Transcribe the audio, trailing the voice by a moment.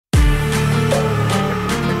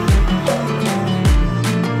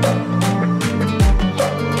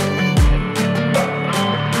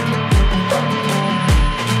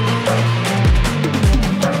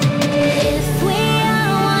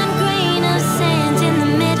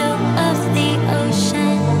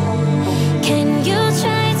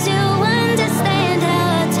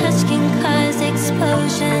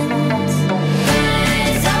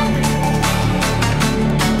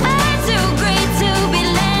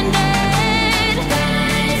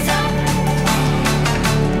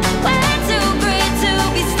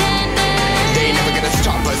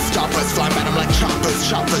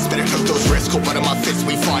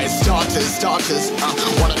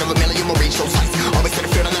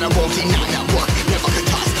deny that work, never could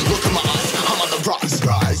toss. Look in my eyes, I'm on the rise.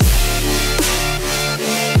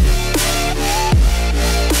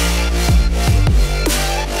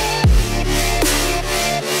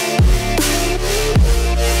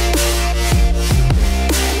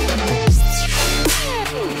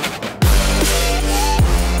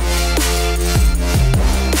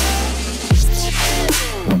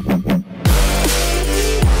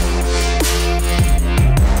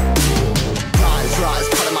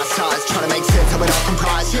 Trying to make sense how it all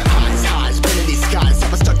comprised. Highs, been in these skies.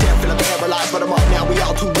 Never stuck down, feeling paralyzed, but I'm up now, we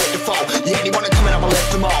all too late to fall. Yeah, anyone coming, I'ma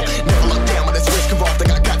lift them all. Never look down when there's risk involved. I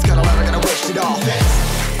got guts, got a lot, I gotta wish it all.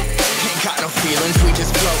 Ain't got no feelings, we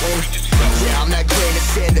just floating. Yeah, I'm that grain of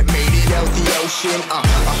sand that made it out the ocean. A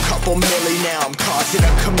couple milli now, I'm causing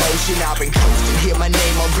a commotion. I've been coasting, hear my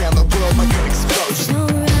name around the world like an explosion. So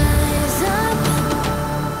rise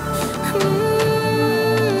up.